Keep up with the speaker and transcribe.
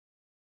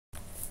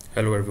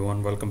Hello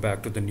everyone, welcome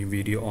back to the new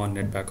video on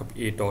NetBackup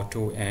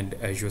 8.0 and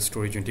Azure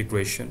storage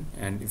integration.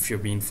 And if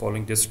you've been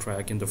following this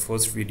track, in the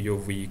first video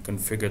we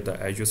configured the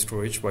Azure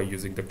storage by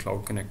using the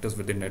cloud connectors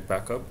within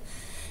NetBackup,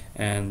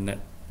 and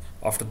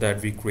after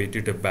that we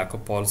created a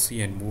backup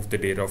policy and moved the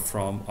data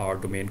from our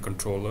domain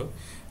controller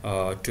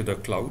to the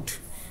cloud.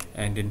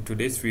 And in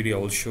today's video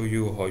I will show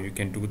you how you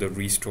can do the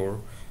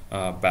restore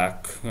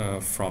back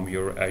from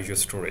your Azure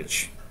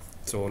storage.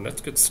 So let's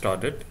get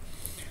started.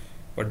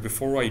 But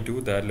before I do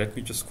that, let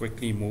me just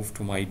quickly move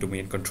to my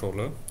domain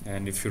controller.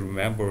 And if you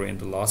remember, in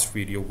the last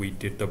video we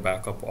did the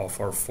backup of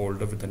our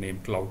folder with the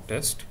name cloud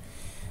test.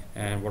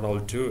 And what I'll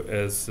do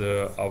is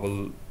I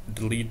will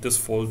delete this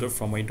folder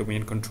from my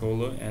domain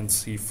controller and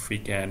see if we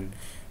can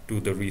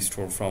do the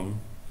restore from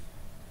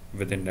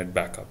within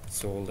NetBackup.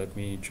 So let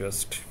me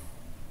just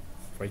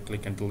right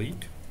click and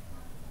delete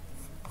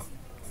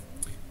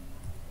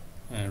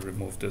and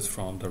remove this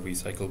from the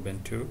recycle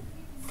bin too.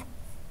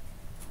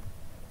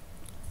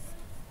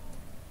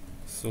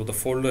 So the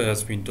folder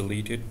has been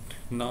deleted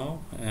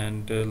now,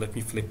 and let me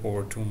flip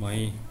over to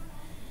my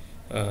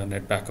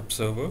NetBackup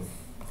server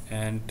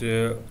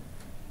and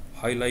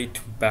highlight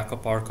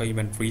backup archive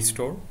and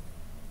restore,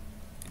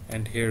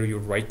 and here you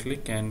right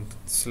click and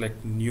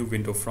select new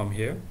window from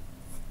here.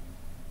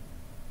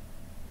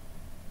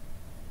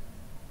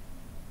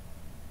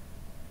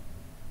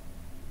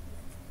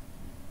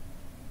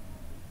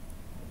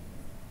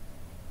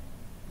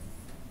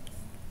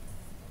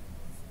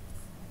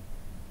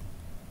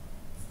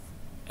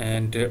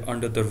 And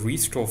under the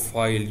restore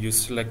file you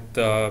select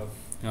the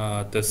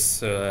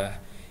this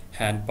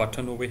hand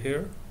button over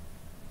here,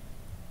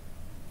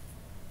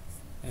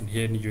 and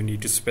here you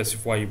need to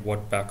specify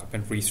what backup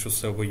and restore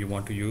server you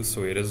want to use.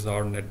 So it is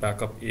our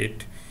NetBackup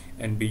 8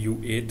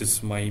 NBU8. This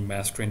is my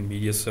master and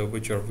media server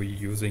which are we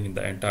using in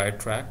the entire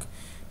track.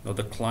 Now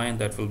the client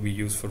that will be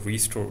used for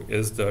restore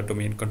is the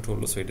domain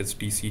controller, so it is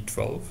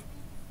DC12,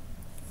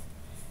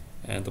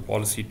 and the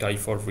policy type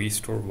for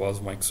restore was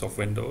Microsoft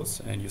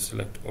Windows, and you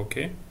select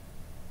OK.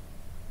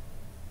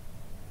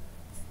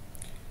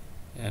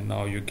 And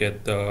now you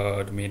get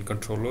the domain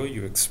controller,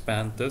 you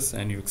expand this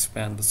and you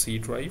expand the C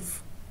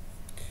drive,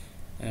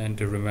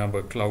 and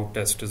remember cloud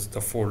test is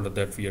the folder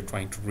that we are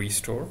trying to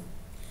restore,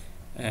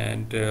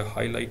 and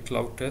highlight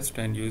cloud test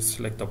and you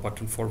select the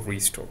button for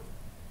restore,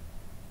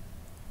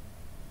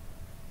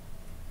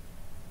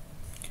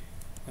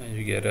 and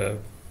you get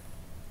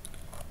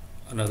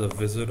another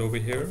visit over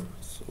here.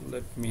 So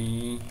let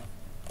me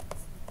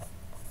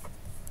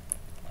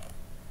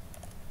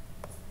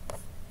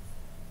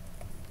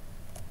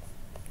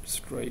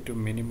just try to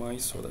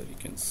minimize so that you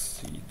can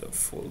see the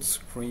full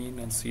screen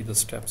and see the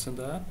steps in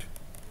that.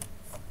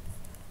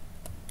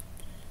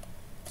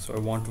 So I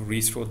want to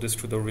restore this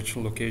to the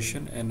original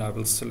location, and I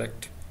will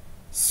select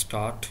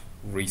start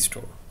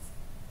restore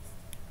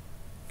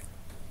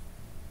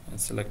and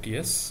select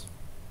yes.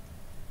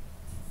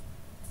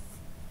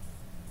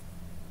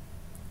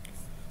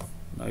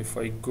 Now if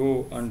I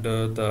go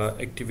under the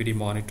activity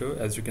monitor,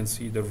 as you can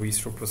see the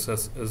restore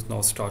process is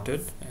now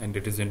started and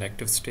it is in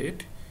active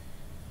state,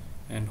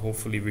 and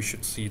hopefully we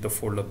should see the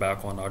folder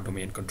back on our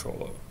domain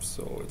controller.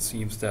 So it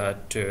seems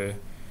that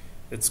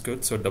it's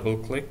good, so double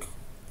click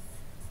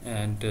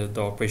and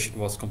the operation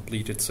was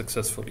completed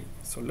successfully.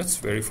 So let's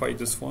verify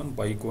this one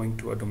by going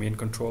to our domain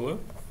controller,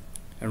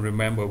 and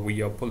remember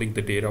we are pulling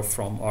the data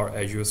from our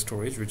Azure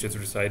storage which is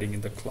residing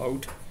in the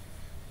cloud.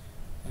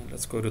 And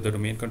let's go to the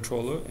domain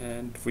controller,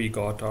 and we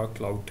got our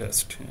cloud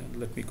test, and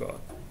let me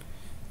go,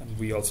 and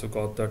we also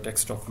got the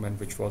text document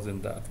which was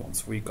in that one.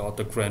 So we got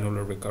the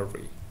granular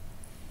recovery.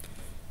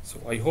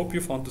 So I hope you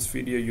found this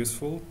video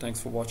useful.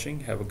 Thanks for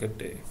watching. Have a good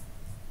day.